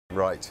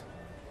Right.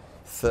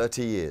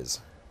 30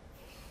 years.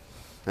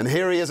 And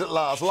here he is at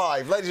last,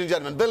 live. Ladies and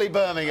gentlemen, Billy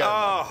Birmingham.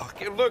 Oh,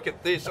 look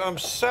at this. I'm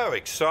so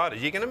excited.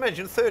 You can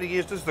imagine 30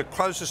 years, this is the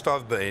closest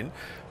I've been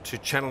to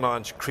Channel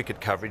 9's cricket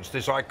coverage.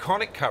 This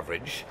iconic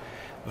coverage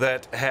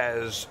that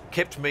has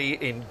kept me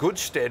in good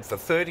stead for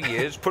 30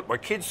 years, put my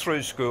kids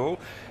through school,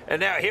 and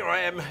now here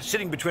I am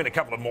sitting between a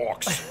couple of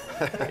marks.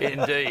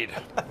 Indeed.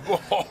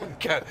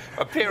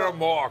 A pair of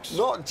marks.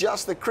 Not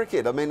just the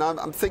cricket. I mean,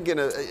 I'm thinking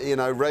of, you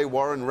know, Ray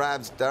Warren,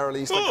 Rabs, Darrell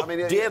Easton. Oh, I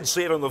mean, dead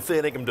set on the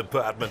Fairnickham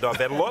department. I've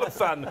had a lot of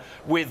fun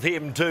with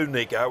him too,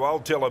 Nico.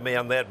 I'll tell a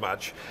man that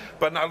much.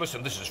 But no,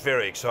 listen, this is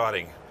very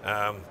exciting.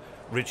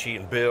 Richie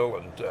and Bill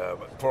and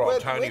poor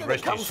old Tony,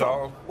 rest his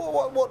soul.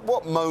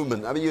 What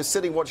moment? I mean, you're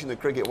sitting watching the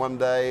cricket one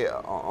day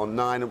on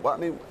 9. I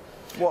mean,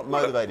 what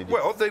motivated you?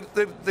 Well,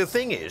 the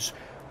thing is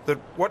that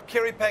what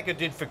Kerry Packer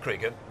did for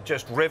cricket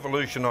just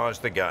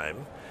revolutionised the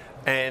game,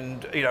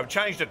 and you know,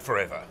 changed it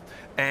forever.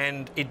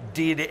 And it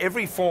did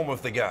every form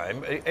of the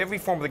game. Every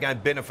form of the game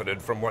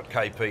benefited from what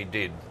KP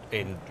did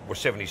in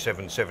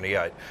 77,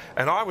 78.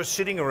 And I was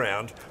sitting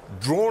around,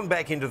 drawn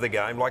back into the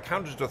game, like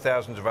hundreds of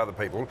thousands of other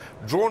people,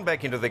 drawn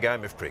back into the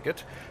game of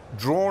cricket,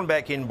 drawn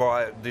back in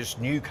by this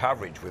new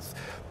coverage with,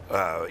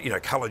 you know,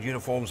 coloured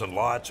uniforms and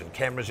lights and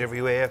cameras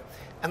everywhere.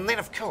 And then,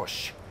 of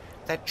course,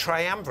 that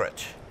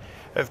triumvirate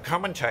of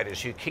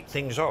commentators who kicked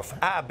things off.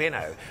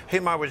 Benaud,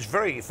 whom I was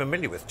very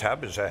familiar with,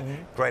 Tub, as a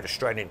great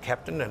Australian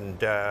captain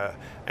and a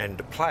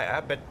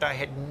player, but I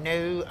had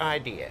no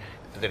idea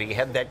that he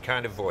had that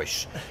kind of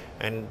voice.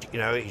 And, you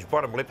know, his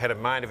bottom lip had a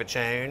mind of its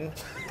own.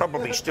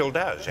 Probably still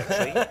does,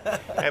 actually.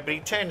 But he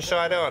turned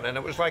side on, and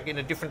it was like in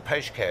a different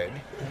postcode.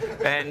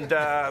 And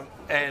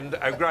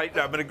a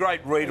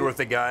great reader of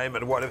the game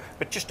and whatever,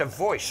 but just a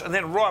voice. And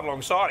then right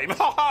alongside him,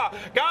 got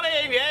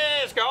him,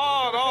 yes, go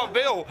on. Oh,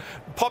 Bill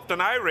popped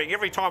an O-ring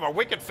every time a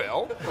wicket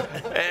fell.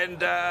 And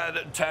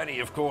Tony,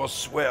 of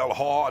course, well,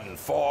 hard and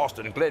fast,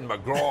 and Glenn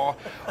McGraw.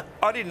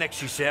 I didn't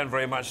actually sound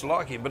very much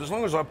like him, but as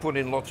long as I put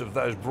in lots of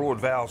those broad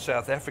vowel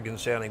South African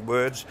sounding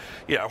words,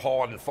 you know,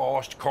 hard and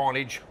fast,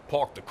 carnage,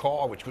 park the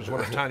car, which was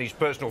one of Tony's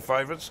personal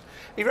favourites.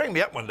 He rang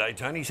me up one day,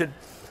 Tony, he said,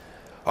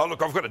 oh,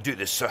 look, I've got to do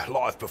this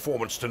live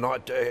performance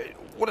tonight.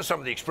 What are some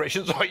of the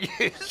expressions I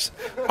use?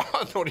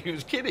 I thought he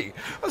was kidding.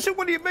 I said,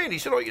 what do you mean? He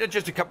said, oh, you know,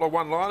 just a couple of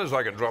one-liners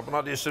I can drop. And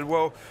I just said,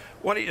 well,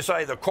 why don't you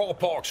say the car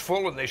park's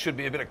full and there should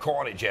be a bit of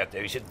carnage out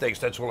there? He said, thanks,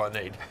 that's all I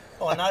need.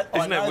 Oh, I know,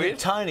 Isn't that weird? That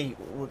Tony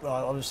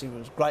obviously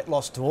was a great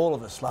loss to all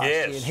of us last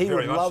year. And he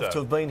would love to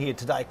have been here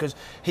today because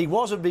he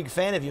was a big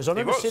fan of yours. I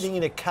remember sitting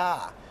in a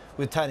car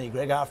with Tony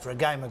Greig after a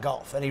game of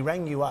golf, and he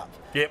rang you up.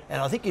 Yep.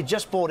 And I think you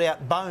just brought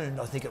out Boned,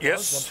 I think it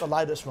was, the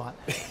latest one.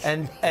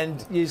 and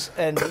he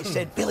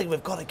said, Billy,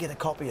 we've got to get a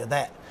copy of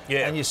that.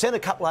 Yeah. And you sent a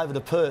couple over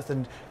to Perth,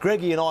 and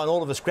Greggy and I and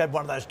all of us grabbed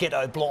one of those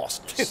ghetto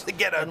blasts. The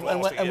ghetto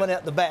blast. And went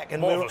out the back.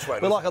 And we're like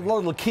a lot of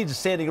little kids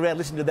standing around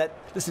listening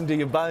to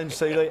your Bones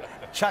CD,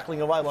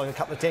 chuckling away like a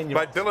couple of 10-year-olds.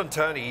 Mate, Bill and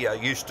Tony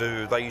used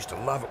to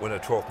love it when a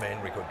 12th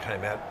man record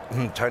came out.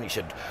 Tony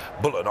said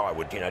Bill and I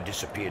would, you know,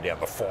 disappear down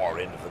the far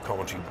end of the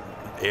commentary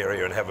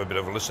area and have a bit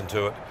of a listen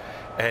to it.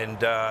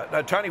 And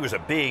no, Tony was a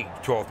big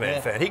 12th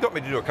man fan. He got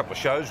me to do a couple of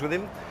shows with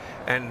him,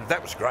 and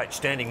that was great,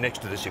 standing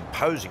next to this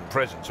imposing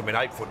presence. I mean,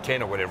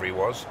 8'10" or whatever he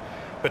was.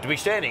 But to be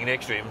standing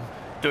next to him,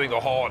 doing the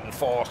hard and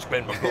fast,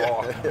 Glenn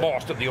McGraw,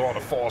 mastered the art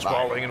of fast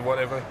bowling and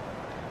whatever,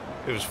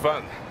 it was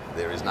fun.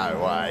 There is no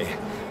way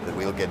that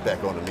we'll get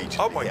back on to meet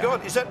you. Oh my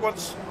God, is that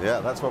what's... Yeah,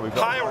 that's what we've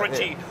got. Hail, right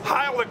Richie. Here.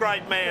 Hail the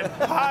great man.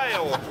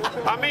 Hail.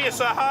 Amir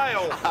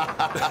Hail.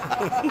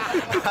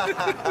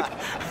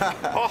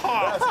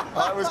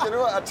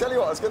 I tell you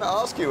what, I was going to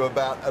ask you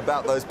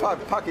about those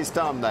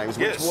Pakistan names,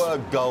 which were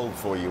gold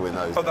for you in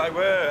those days. They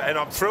were, and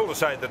I'm thrilled to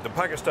say that the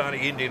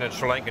Pakistani, Indian and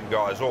Sri Lankan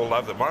guys all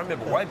love them. I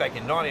remember way back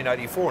in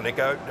 1984,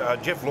 Nico,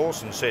 Jeff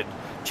Lawson said,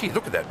 gee,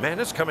 look at that, man,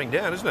 it's coming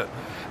down, isn't it?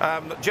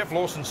 Jeff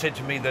Lawson said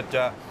to me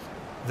that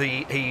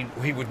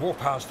he would walk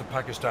past the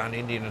Pakistan,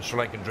 Indian and Sri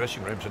Lankan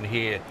dressing rooms and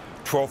hear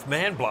 12th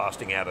man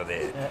blasting out of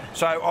there. Yeah.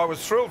 So I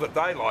was thrilled that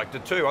they liked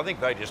it too. I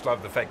think they just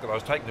loved the fact that I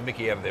was taking the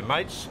mickey out of their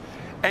mates,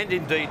 and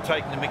indeed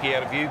taking the mickey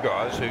out of you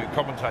guys who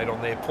commentate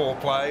on their poor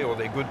play or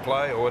their good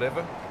play or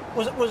whatever.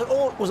 Was it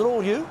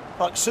all you?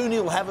 Like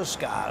Sunil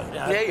Havaskar? You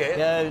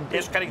know,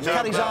 yes, cutting his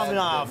arm in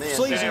half.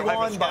 Sleazy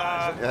wine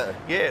bars.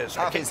 Yes.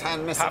 Half his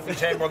hand missing. Half his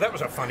hand. Well, that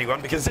was a funny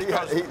one because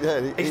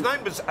his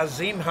name was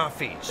Azim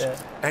Hafiz,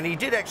 and he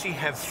did actually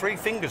have 3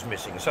 fingers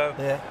missing. So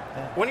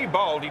when he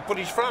bowled, he put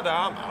his front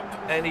arm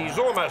up, and he's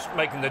almost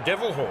making the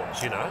devil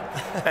horns, you know.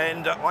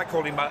 And I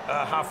called him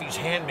Hafiz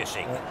hand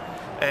missing.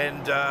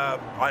 And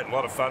I had a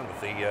lot of fun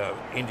with the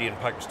Indian,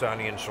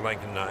 Pakistani and Sri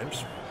Lankan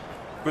names.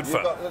 Good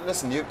fun.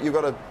 Listen, you've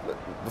got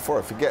before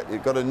I forget,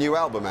 you've got a new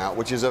album out,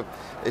 which is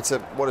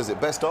what is it,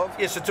 best of?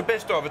 Yes, it's a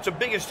best of. It's a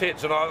biggest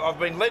hits, and I've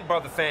been led by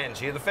the fans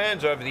here. The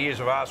fans over the years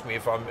have asked me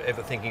if I'm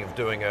ever thinking of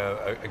doing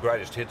a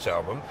greatest hits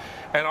album,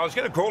 and I was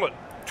going to call it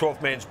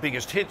 12th man's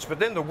biggest hits, but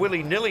then the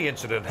willy-nilly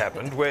incident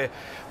happened where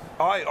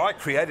I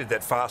created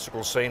that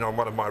farcical scene on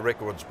one of my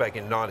records back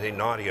in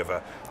 1990 of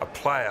a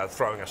player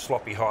throwing a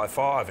sloppy high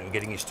five and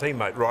getting his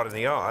teammate right in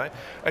the eye.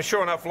 And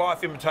sure enough,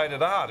 life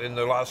imitated art in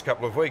the last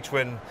couple of weeks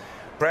when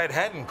Brad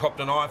Haddon copped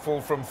an eyeful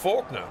from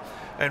Faulkner.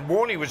 And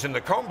Warney was in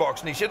the comm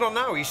box and he said, oh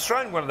no, he's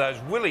thrown one of those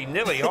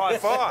willy-nilly high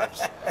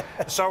fives.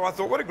 So I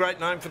thought, what a great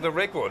name for the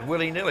record,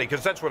 willy-nilly,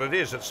 because that's what it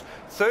is. It's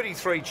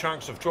 33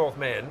 chunks of 12th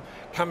man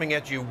coming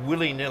at you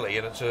willy-nilly,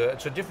 and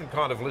it's a different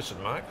kind of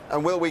listen, Mark.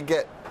 And will we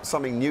get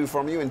something new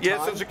from you in time?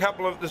 Yes, there's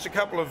a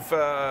couple of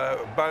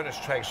bonus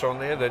tracks on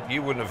there that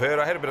you wouldn't have heard.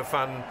 I had a bit of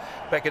fun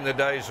back in the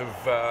days of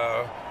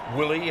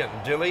Willie and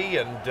Dilly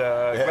and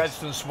yes.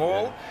 Gladstone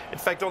Small. Yeah. In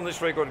fact, on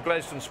this record,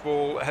 Gladstone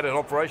Small had an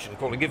operation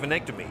called a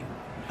givenectomy.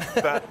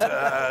 But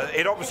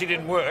it obviously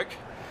didn't work,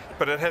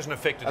 but it hasn't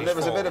affected and his there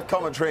was form. a bit of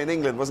commentary in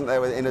England, wasn't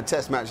there, in a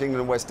test match,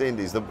 England and West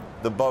Indies,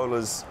 the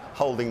bowlers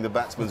holding the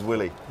batsman's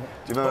willy. Do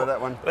you remember that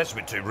one? That's a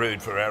bit too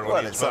rude for our well,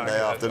 audience. It's Sunday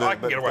afternoon. I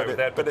can get away with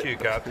that, but you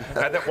can't.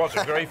 That was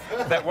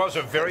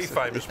a very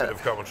famous bit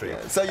of commentary.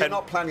 Yeah. So you're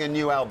not planning a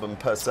new album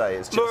per se?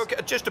 It's just... Look,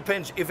 it just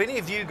depends. If any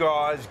of you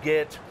guys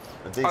get,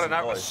 I don't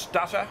know, voice. a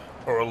stutter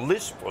or a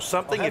lisp or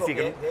something, if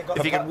you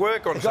can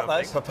work on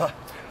something.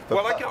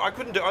 Well, I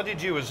couldn't do. I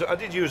did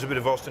use a bit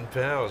of Austin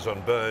Powers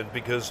on Burn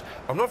because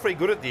I'm not very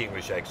good at the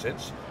English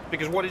accents.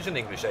 Because what is an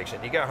English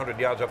accent? You go 100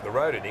 yards up the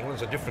road in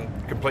England, it's a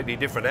completely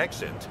different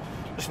accent.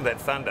 Listen to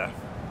that thunder.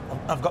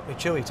 I've got my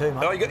chewy too,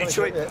 mate. Oh, you got your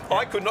chewy? Yeah.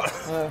 I could not.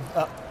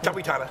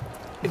 Tubby Taylor,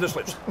 in the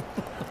slips.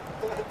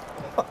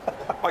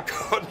 I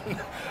couldn't.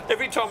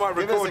 Every time I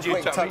record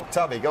you,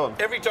 Tubby, go on.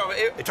 Every time,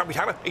 Tubby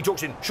Taylor, he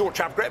talks in short,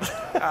 sharp grabs.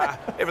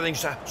 Everything's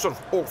sort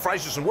of all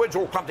phrases and words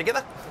all clumped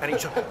together. And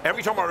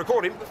every time I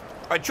record him,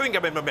 I had chewing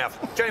gum in my mouth.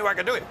 It's the only way I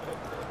can do it.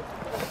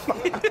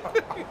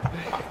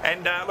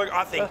 And look,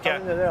 I think,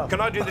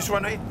 can I do this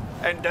one here?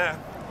 And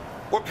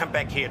we'll come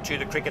back here to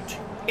the cricket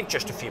in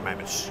just a few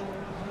moments.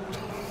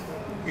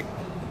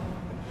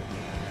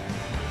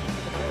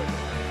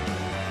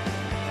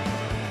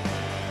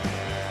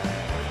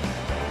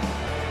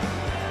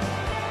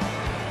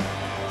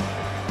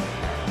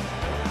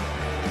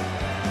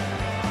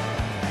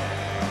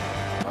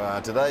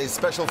 Today's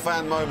special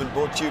fan moment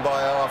brought to you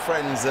by our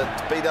friends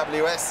at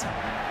BWS.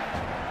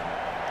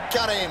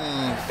 Got him!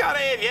 Got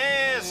him,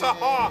 yes!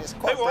 Yes,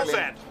 Who was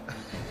brilliant. that?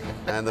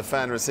 And the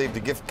fan received a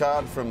gift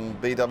card from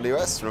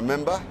BWS.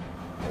 Remember,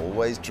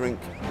 always drink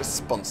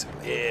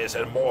responsibly. Yes,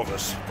 and more of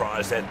us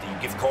prized at the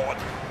gift card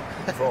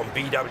from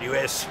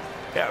BWS.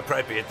 How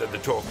appropriate that the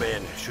 12th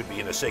man should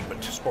be in a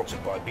segment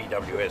sponsored by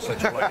BWS.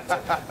 Such a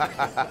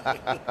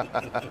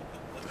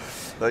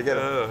They get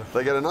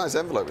a nice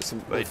envelope with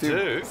a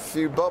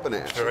few bob in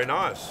it. Very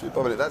nice. Few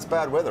bob in it. That's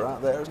bad weather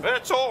out there, isn't it?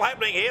 It's all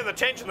happening here. The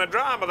tension, the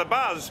drama, the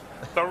buzz,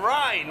 the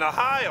rain, the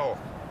hail.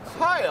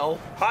 Hail?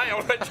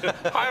 Hail,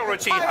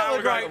 Richie. Hail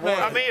the great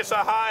man. I'm here, Sir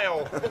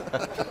Hail.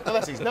 Well,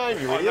 that's his name,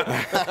 you idiot.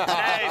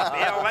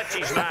 Yeah, that's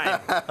his name.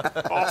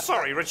 Oh,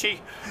 sorry,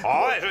 Richie.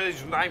 Oh,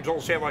 his names all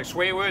sound like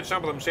swear words.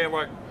 Some of them sound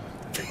like...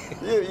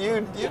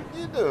 You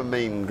do a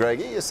mean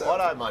Greggy yourself.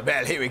 I don't mind.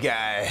 Well, here we go.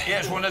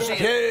 Yes, well, that's it.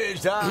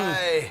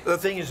 Tuesday. The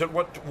thing is that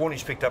what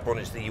Warney's picked up on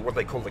is what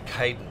they call the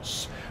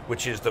cadence,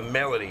 which is the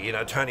melody. You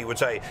know, Tony would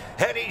say,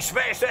 had he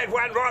smashed that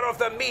one right off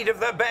the meat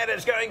of the bat,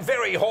 it's going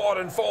very hard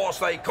and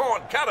fast, they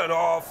can't cut it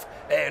off,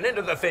 and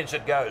into the fence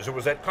it goes. It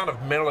was that kind of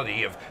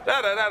melody of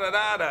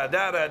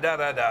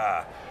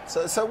da-da-da-da-da-da-da-da-da-da.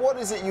 So what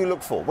is it you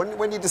look for?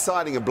 When you're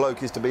deciding a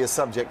bloke is to be a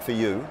subject for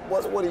you,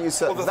 what do you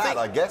say? Well,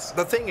 I guess.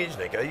 The thing is,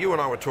 Nico, you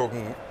and I were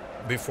talking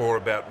before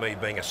about me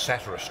being a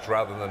satirist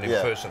rather than an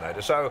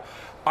impersonator. So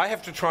I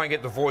have to try and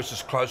get the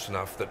voices close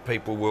enough that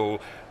people will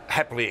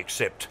happily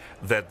accept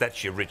that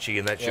that's your Richie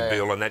and that's your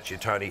Bill and that's your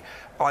Tony.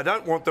 I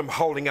don't want them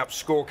holding up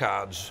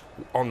scorecards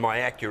on my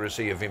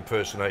accuracy of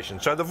impersonation.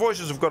 So the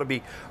voices have got to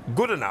be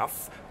good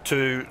enough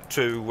for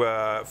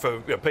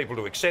people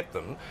to accept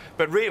them,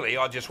 but really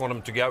I just want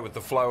them to go with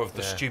the flow of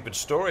the stupid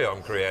story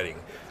I'm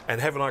creating. And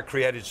haven't I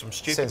created some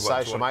stupid ones?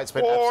 Sensational, mate. It's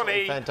been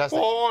absolutely fantastic.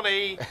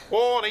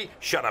 Warney.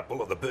 Shut up,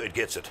 Bullet, the bird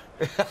gets it.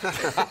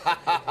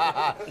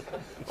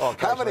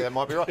 That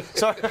might be right.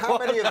 So how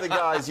many of the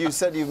guys, you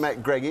said you've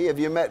met Greggy, have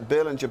you met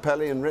Bill and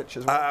Chappelli and Rich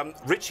as well?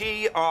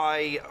 Richie,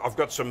 I've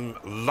got some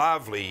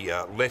lovely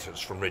letters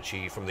from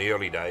Richie from the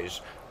early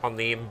days on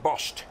the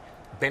embossed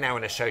Benaud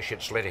and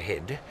Associates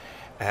letterhead.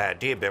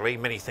 Dear Billy,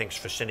 many thanks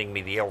for sending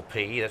me the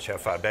LP. That's how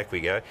far back we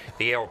go.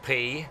 The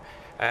LP.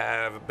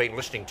 I've been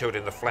listening to it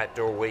in the flat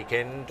all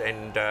weekend,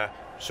 and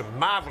some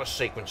marvellous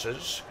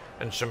sequences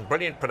and some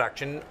brilliant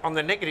production. On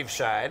the negative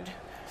side,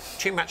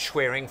 too much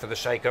swearing for the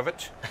sake of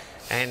it,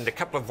 and a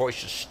couple of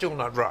voices still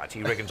not right.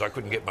 He reckons I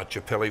couldn't get my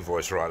Chappelli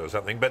voice right or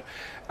something. But,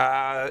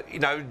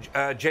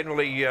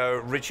 generally,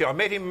 Richie, I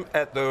met him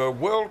at the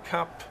World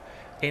Cup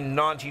in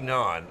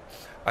 '99,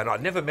 and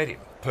I'd never met him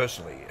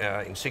personally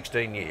in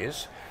 16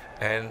 years.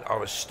 And I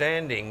was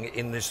standing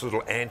in this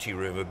little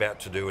ante-room about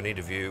to do an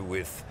interview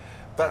with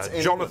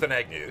Jonathan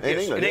Agnew.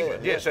 In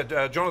England, yes,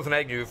 Jonathan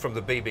Agnew from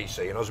the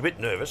BBC. And I was a bit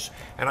nervous,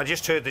 and I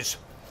just heard this,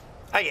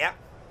 "Oh yeah,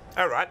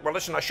 All right, well,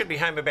 listen, I should be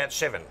home about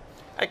 7.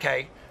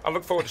 Okay, I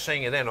look forward to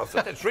seeing you then. I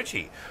thought, that's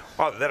Richie.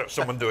 Either that or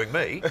someone doing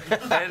me.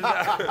 And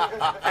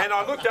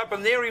I looked up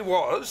and there he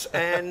was,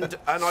 and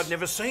I'd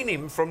never seen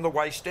him from the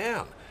waist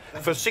down.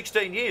 For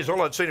 16 years,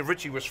 all I'd seen of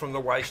Richie was from the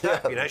waist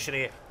up, you know,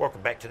 sitting here,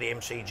 welcome back to the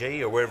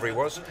MCG or wherever he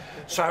was.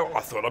 So I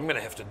thought, I'm going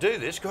to have to do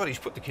this. God, he's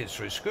put the kids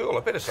through school.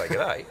 I better say good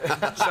day.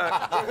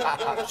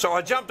 So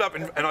I jumped up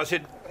and I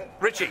said,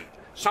 Richie,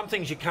 some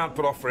things you can't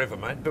put off forever,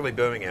 mate. Billy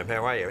Birmingham,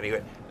 how are you? And he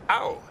went,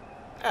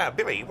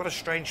 Billy, what a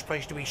strange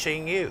place to be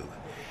seeing you.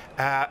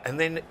 And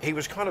then he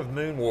was kind of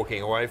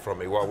moonwalking away from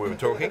me while we were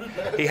talking.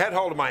 He had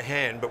hold of my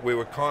hand, but we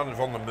were kind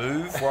of on the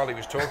move while he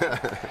was talking.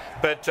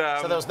 But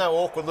so there was no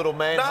awkward little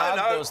man hug?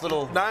 No, there was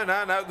little... No,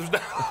 there was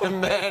no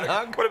man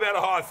hug? What about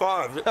a high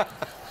five?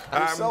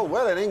 They've sold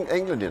well in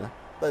England, you know.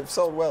 They've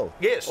sold well.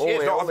 Yes,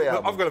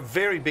 I've got a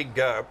very big,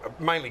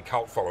 mainly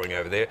cult following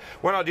over there.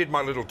 When I did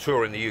my little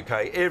tour in the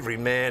UK, every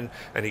man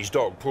and his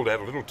dog pulled out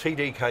a little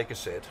TDK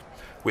cassette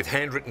with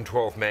handwritten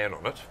 12 Man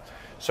on it.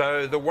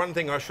 So the one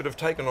thing I should have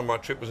taken on my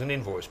trip was an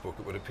invoice book,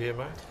 it would appear,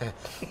 mate.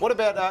 What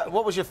about,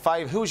 what was your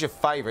favourite, who was your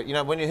favourite? You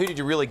know, who did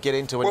you really get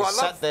into when you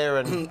sat there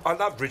and... I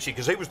loved Richie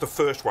because he was the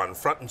first one,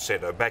 front and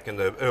centre, back in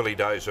the early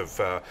days of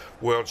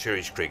World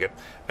Series cricket.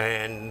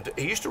 And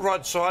he used to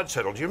ride side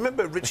saddle. Do you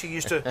remember Richie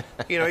used to,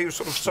 you know, he was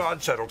sort of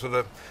side saddle to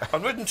the... I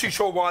wasn't too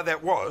sure why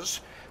that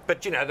was.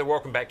 But, you know, the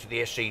welcome back to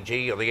the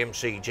SCG or the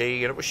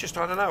MCG, and it was just,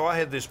 I don't know, I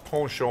had this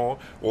penchant,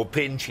 or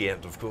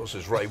penchant, of course,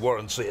 as Ray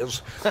Warren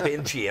says,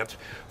 penchant,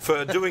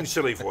 for doing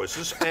silly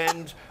voices,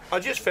 and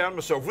I just found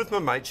myself with my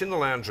mates in the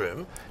lounge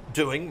room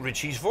doing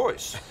Richie's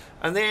voice.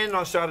 And then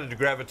I started to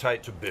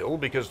gravitate to Bill,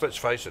 because, let's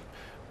face it,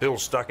 Bill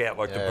stuck out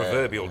like the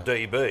proverbial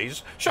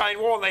DBs. Shane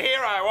Warne, the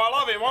hero, I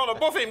love him, I want to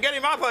buff him, get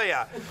him up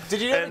here.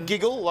 Did you ever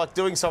giggle, like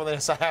doing something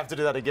and say, I have to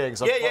do that again?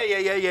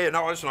 Yeah.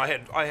 No, listen,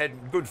 I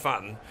had good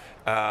fun.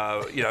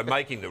 You know,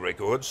 making the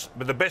records.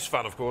 But the best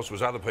fun, of course,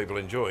 was other people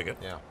enjoying it.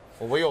 Yeah.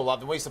 Well, we all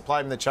loved them. We used to play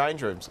them in the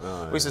change rooms.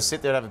 We used to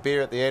sit there and have a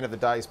beer at the end of the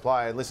day's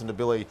play and listen to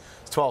Billy's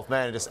 12th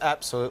Man and just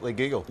absolutely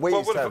giggle. We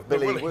used to have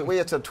we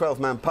had to have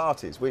 12-man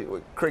parties. We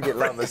cricket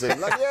lovers in,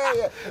 like,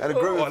 and a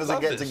group of us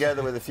would get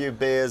together with a few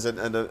beers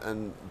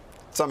and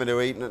something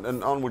to eat,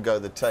 and on would go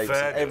the tapes.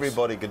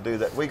 Everybody could do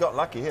that. We got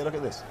lucky. Here, look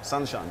at this.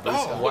 Sunshine. Blue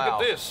sky. Look at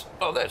this.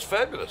 Oh, that's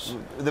fabulous.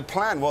 The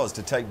plan was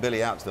to take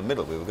Billy out to the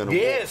middle. We were going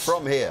to walk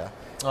from here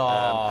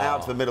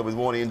out to the middle with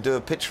Warnie and do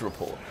a pitch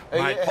report.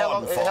 How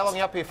long are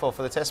you up here for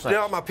the test match?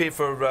 Yeah, I'm up here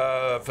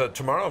for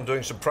tomorrow. I'm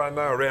doing some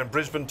promo around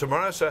Brisbane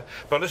tomorrow. So,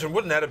 but listen,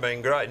 wouldn't that have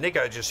been great?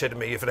 Nico just said to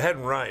me, if it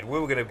hadn't rained, we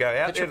were going to go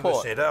out to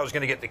the centre. I was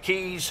going to get the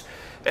keys,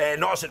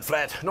 nice and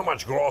flat, not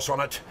much gloss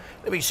on it.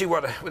 Let me see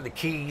with the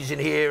keys in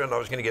here, and I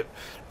was going to get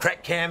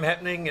track cam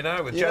happening, you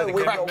know, with Joe the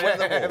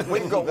Cameraman.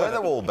 We've got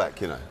weather wall back,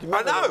 you know. Do you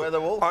remember the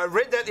weather wall? I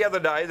read that the other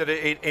day that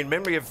in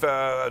memory of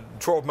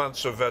 12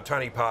 months of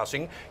Tony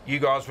passing, you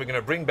guys were going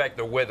to bring back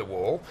the weather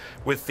wall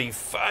with the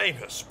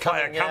famous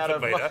player comfort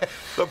meter.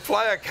 The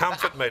player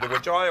comfort meter,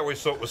 which I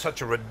always thought was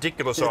such a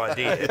ridiculous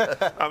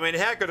idea. I mean,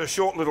 how could a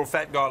short little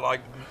fat guy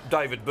like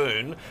David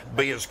Boone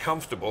be as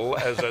comfortable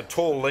as a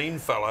tall, lean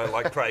fellow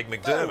like Craig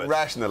McDermott? Don't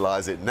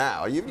rationalise it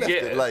now. You've left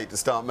it late to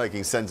start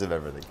making sense of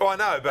everything. Oh, I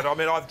know, but I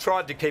mean, I've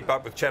tried to keep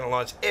up with Channel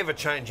 9's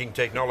ever-changing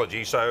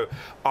technology, so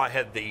I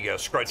had the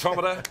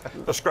scrotometer.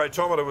 The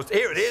scrotometer was...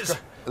 Here it is.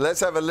 Let's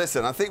have a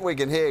listen. I think we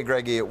can hear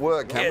Greggy at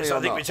work, can we? Yes, I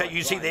think we say,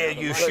 you see there,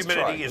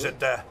 humidity is at...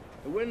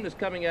 The wind is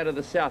coming out of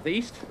the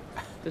southeast.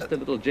 Just a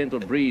little gentle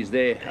breeze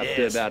there, up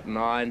to about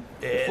 9.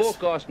 The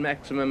forecast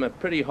maximum, a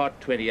pretty hot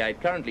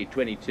 28, currently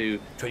 22.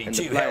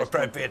 22, how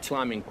appropriate.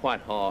 Climbing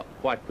quite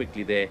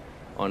quickly there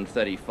on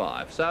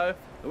 35. So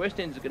the West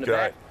End is going to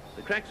back.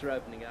 The cracks are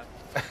opening up.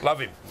 Love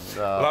him.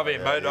 Love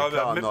him, mate.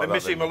 I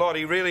miss him a lot.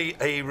 He really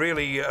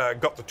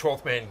got the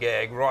 12th man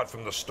gag right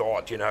from the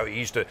start. You know, he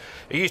used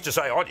to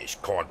say, I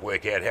just can't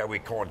work out how we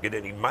can't get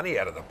any money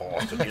out of the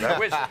bastard. You know,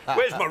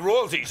 where's my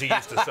royalties? He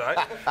used to say.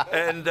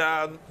 And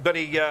but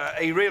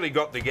he really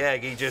got the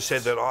gag. He just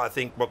said that I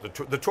think what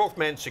the 12th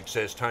man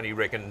success, Tony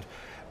reckoned,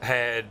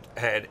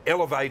 had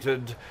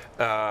elevated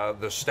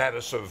the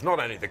status of not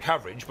only the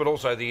coverage but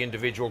also the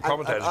individual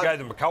commentators, gave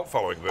them a cult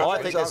following.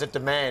 I think there's a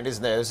demand,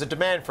 isn't there? There's a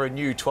demand for a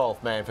new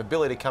 12th man, for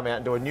Billy to come out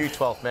and do a new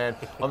 12th man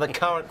on the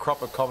current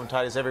crop of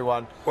commentators.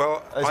 Everyone,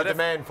 there's a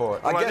demand for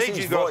it. I guess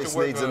each voice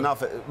needs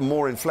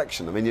more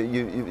inflection. I mean,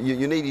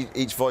 you need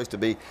each voice to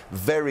be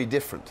very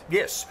different.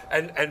 Yes,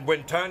 and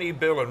when Tony,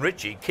 Bill, and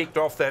Richie kicked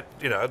off that,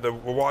 you know, the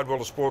wide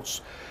world of sports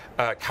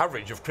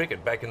coverage of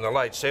cricket back in the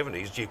late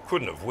 70s, you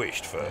couldn't have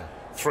wished for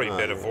three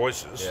better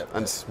voices. Yeah.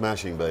 And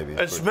Smashing Baby.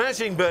 And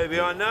Smashing Baby,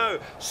 I know.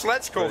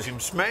 Slats calls him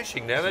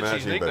Smashing now. That's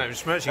his nickname,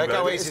 Smashing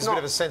Baby. It's a bit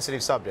of a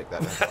sensitive subject,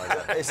 that.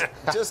 It's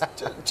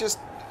just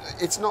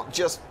it's not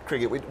just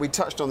cricket. We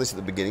touched on this at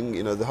the beginning.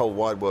 You know, the whole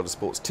wide world of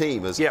sports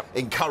team has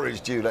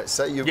encouraged you, let's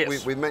say.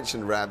 We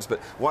mentioned Rabs, but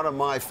one of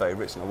my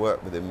favourites, and I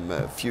worked with him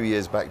a few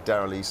years back,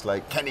 Darryl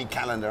Eastlake, Kenny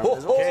Callender.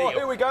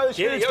 Here we go, the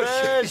huge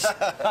fans.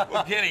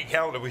 Well, Kenny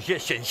Callender was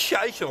just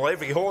sensational.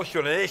 Every horse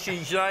on an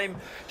Essie's name.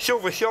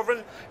 Silver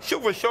Sovereign.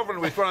 Silver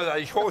Sovereign was one of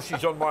those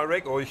horses on my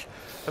records.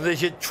 And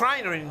there's a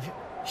trainer in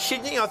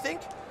Sydney, I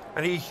think,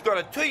 and he's got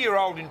a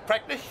 2-year-old in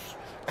practice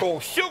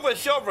called Silver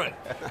Sovereign.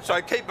 So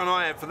keep an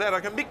eye out for that.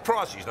 Mick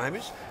Price, his name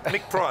is.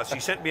 Mick Price. He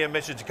sent me a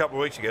message a couple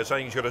of weeks ago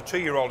saying he's got a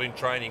 2-year-old in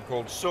training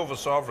called Silver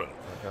Sovereign.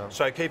 Okay.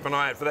 So keep an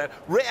eye out for that.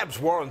 Rabs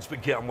Warren's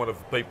become one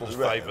of people's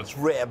favourites.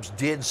 Rabs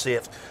dead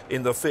set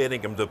in the fair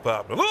income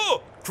department.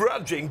 Oh,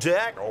 trudging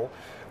tackle.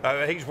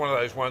 He's one of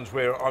those ones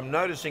where I'm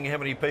noticing how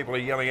many people are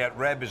yelling out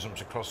Rabisms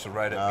across the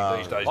road at me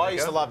these days. I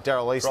used to love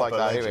Darryl Eastlake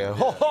though. Here we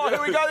go.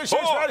 Here we go.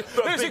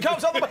 Here he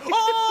comes on the back.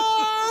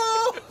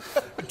 Oh!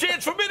 A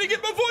chance for me to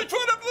get my voice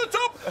right up to the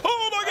top.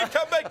 Oh, and I can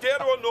come back down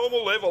to a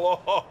normal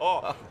level.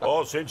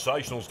 Oh,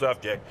 sensational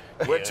stuff, Jack.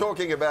 We're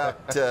talking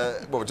about,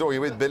 we're talking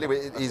with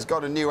Billy. He's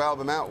got a new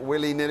album out,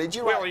 Willy Nilly. Do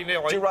you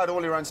write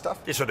all your own stuff?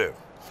 Yes, I do.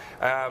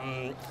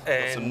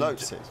 Got some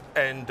notes here.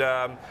 And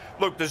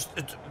look,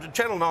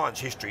 Channel 9's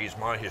history is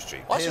my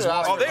history.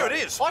 There it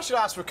is. I should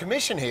ask for a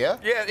commission here.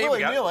 Yeah, here we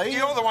go.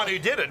 You're the one who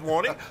did it,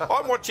 Warnie.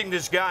 I'm watching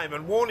this game,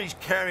 and Warnie's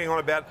carrying on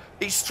about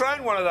he's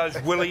thrown one of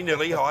those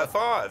willy-nilly high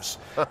fives.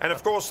 And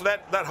of course,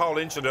 that whole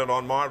incident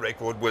on my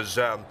record was.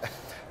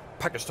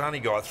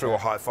 Pakistani guy threw a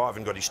high five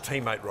and got his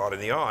teammate right in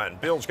the eye, and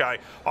Bill's going,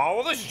 oh,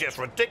 well, this is just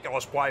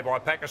ridiculous play by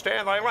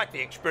Pakistan. They lack the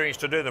experience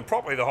to do them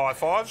properly, the high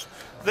fives.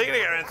 They're going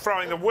to go around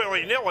throwing them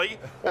willy-nilly.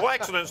 Well,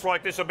 accidents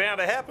like this are bound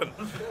to happen.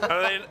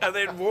 And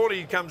then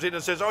Warnie comes in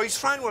and says, oh, he's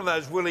thrown one of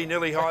those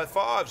willy-nilly high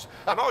fives.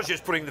 And I was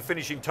just putting the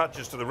finishing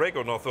touches to the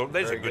record, and I thought,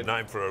 there's a good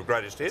name for a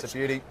greatest hits. It's a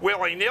beauty.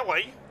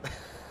 Willy-nilly.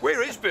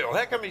 Where is Bill?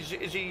 How come is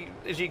he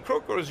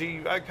crook or is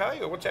he okay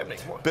or what's happening?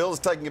 Bill's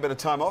taking a bit of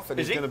time off and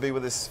he's going to be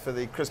with us for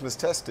the Christmas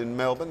test in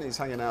Melbourne. He's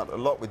hanging out a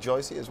lot with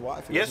Joycey, his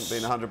wife. He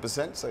hasn't been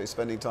 100%, so he's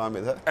spending time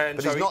with her.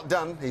 But he's not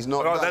done. He's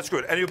not done. That's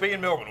good. And he'll be in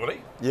Melbourne, will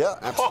he? Yeah,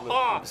 absolutely.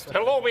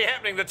 It'll all be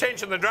happening. The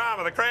tension, the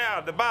drama, the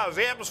crowd, the buzz,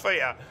 the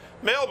atmosphere.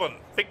 Melbourne,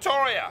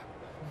 Victoria.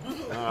 All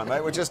right,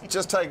 mate. We'll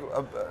just take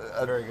a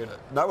very good.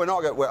 No, we're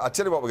not going to. I'll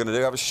tell you what we're going to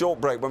do. Have a short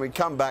break. When we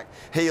come back,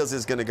 Heels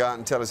is going to go out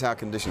and tell us how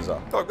conditions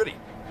are. Oh, goody.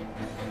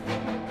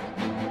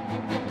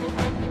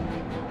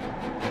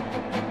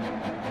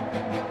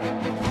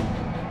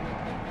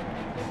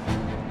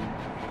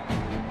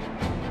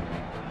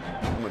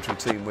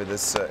 Team with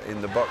us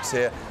in the box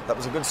here. That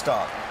was a good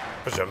start.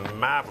 It was a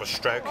marvellous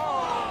stroke.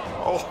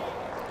 Oh.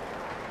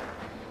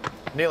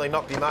 Nearly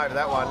knocked him over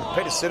that one.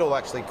 Peter Siddle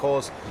actually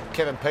caused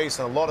Kevin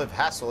Pearson a lot of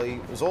hassle. He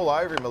was all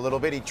over him a little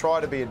bit. He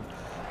tried to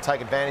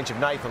take advantage of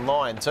Nathan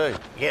Lyon too.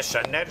 Yes,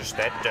 I noticed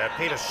that.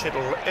 Peter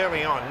Siddle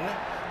early on.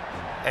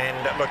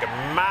 And look,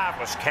 a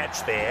marvellous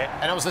catch there.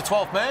 And it was the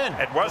 12th man.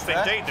 It was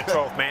indeed the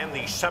 12th man,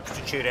 the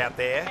substitute out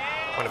there,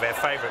 one of our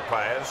favourite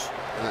players.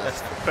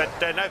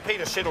 But no,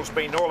 Peter Siddle's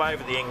been all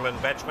over the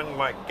England batsman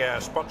like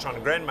spots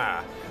on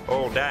grandma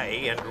all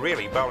day and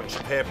really bowling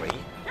superbly.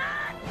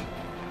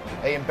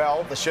 Ian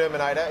Bell, the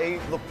Shermanator, he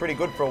looked pretty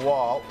good for a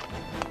while.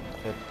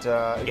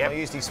 But he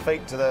used his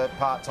feet to the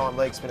part-time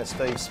leg spinner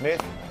Steve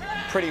Smith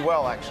pretty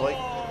well, actually.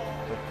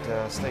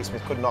 But Steve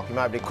Smith couldn't knock him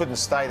over, but he couldn't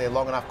stay there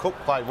long enough. Cook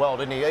played well,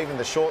 didn't he? Even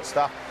the short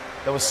stuff,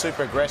 that was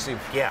super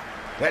aggressive. Yeah.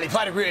 Well, he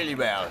played it really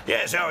well.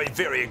 Yeah, so a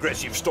very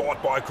aggressive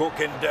start by Cook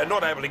and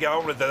not able to go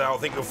on with the whole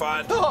thing of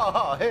fun.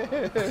 Oh,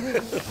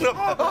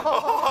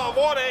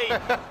 Warnie!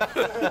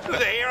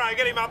 The hero,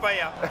 get him up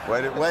here.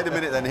 Wait a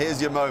minute then,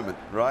 here's your moment,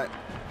 right?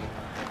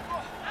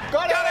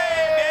 Got him!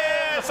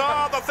 Yes!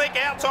 Oh, the thick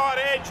outside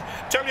edge.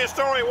 Tell your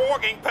story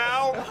walking,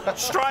 pal.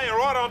 Australia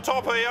right on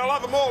top here. I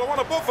love them all. I want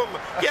to boof them.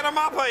 Get them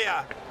up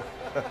here.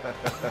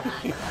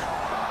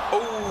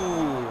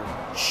 Ooh,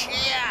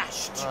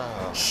 just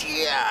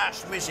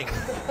missing.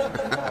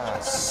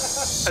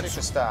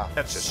 Superstar.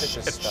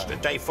 It's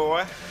day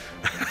 4.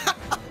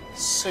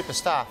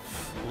 Superstar.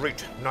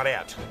 Root, not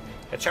out.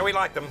 That's how we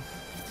like them.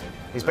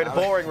 He's been a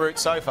boring route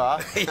so far.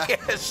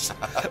 Yes,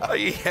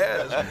 he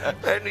has.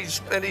 And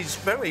his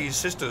apparently his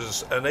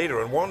sisters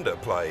Anita and Wanda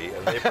play,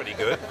 and they're pretty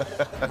good.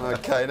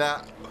 Okay,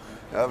 now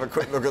have a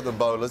quick look at the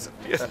bowlers.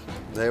 Yeah.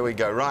 There we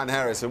go. Ryan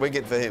Harris, a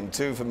wicket for him,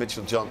 2 for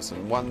Mitchell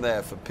Johnson, 1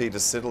 there for Peter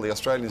Siddle. The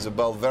Australians have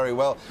bowled very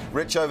well.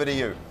 Rich, over to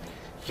you.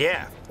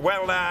 Yeah,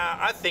 well,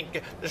 I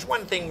think there's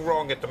one thing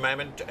wrong at the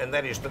moment, and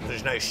that is that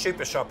there's no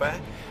super shopper.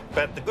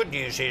 But the good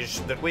news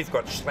is that we've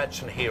got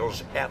Slats and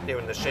Heels out there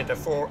in the centre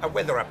for a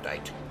weather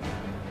update.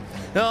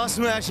 Oh,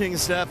 smashing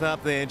stuff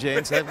up there,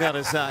 gents, I've got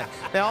to say.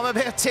 Now, I'm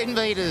about 10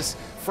 metres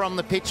from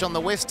the pitch on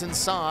the western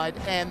side,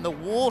 and the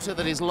water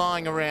that is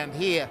lying around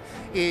here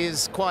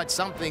is quite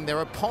something. There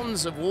are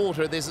ponds of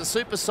water. There's a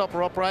super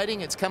sopper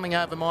operating. It's coming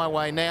over my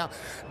way now.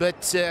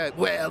 But,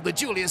 well, the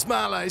Julius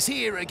Marlows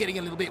here are getting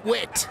a little bit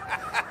wet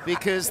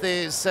because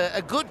there's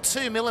a good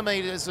 2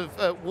 millimetres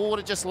of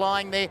water just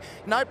lying there.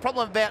 No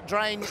problem about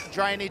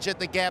drainage at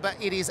the Gabba.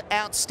 It is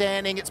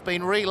outstanding. It's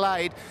been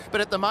relayed. But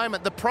at the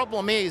moment, the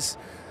problem is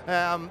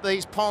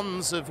these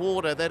ponds of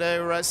water that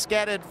are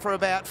scattered for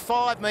about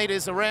 5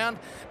 metres around.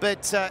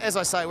 But as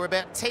I say, we're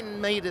about 10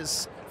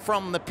 metres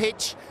from the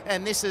pitch,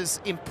 and this is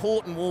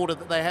important water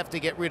that they have to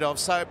get rid of.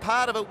 So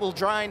part of it will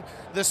drain.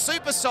 The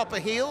super sopper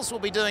heels will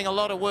be doing a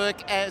lot of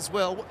work as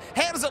well.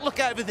 How does it look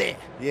over there?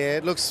 Yeah,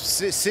 it looks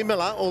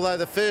similar, although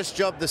the first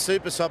job, the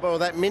super sopper, or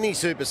that mini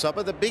super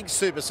sopper, the big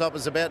super sopper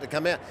is about to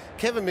come out.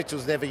 Kevin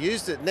Mitchell's never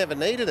used it, never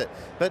needed it.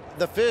 But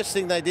the first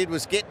thing they did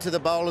was get to the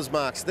bowlers'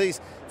 marks,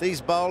 these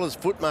bowlers'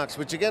 foot marks,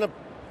 which are going to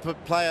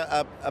play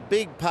a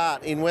big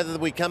part in whether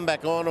we come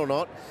back on or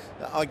not.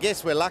 I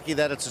guess we're lucky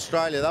that it's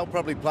Australia. They'll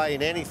probably play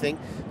in anything,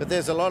 but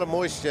there's a lot of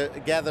moisture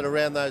gathered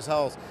around those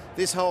holes.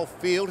 This whole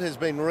field has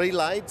been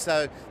relayed,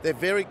 so they're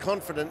very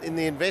confident in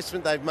the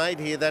investment they've made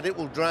here that it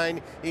will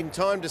drain in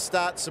time to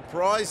start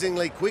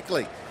surprisingly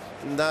quickly.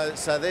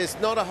 So there's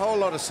not a whole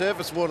lot of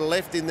surface water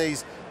left in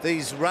these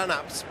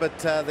run-ups, but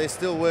they're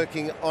still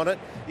working on it.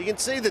 You can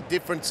see the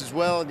difference as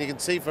well, and you can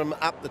see from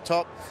up the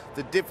top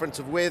the difference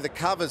of where the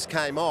covers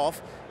came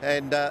off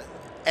and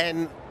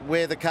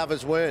where the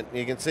covers weren't.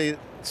 You can see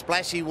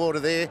splashy water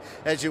there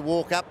as you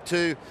walk up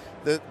to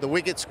the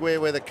wicket square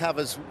where the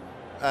covers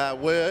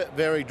were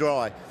very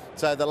dry.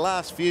 So the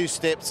last few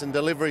steps and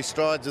delivery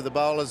strides of the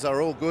bowlers are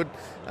all good.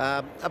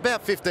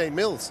 About 15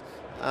 mils.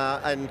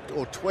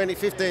 Or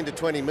 15 to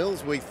 20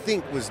 mils we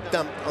think was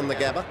dumped on the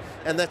Gabba,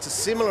 and that's a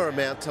similar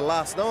amount to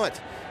last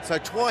night. So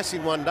twice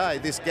in one day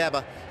this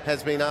Gabba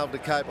has been able to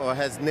cope, or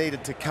has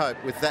needed to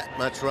cope, with that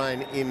much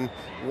rain in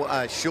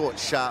short,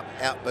 sharp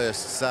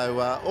outbursts. So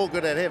all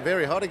good out here.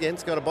 Very hot again.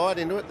 It's got a bite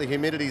into it. The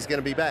humidity's going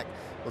to be back.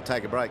 We'll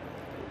take a break.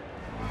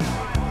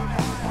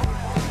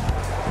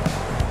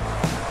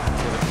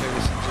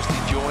 Just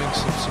enjoying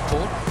some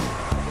support.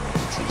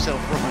 Gets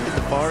himself right in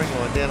the firing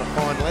line down a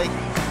fine leg.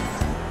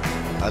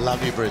 I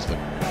love you, Brisbane.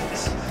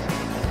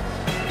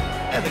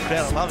 And the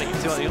crowd are loving it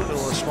too. You look at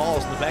all the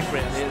smiles in the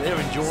background there. They're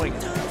enjoying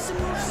it.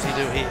 As you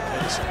do here.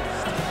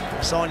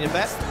 Sign your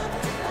bat.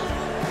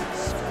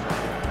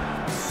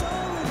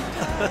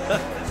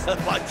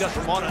 Like just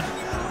want it.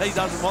 He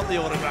doesn't want the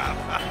autograph.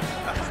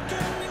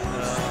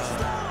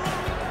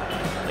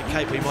 The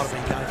KP might have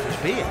been going for his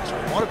beer. That's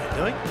what he might have been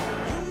doing.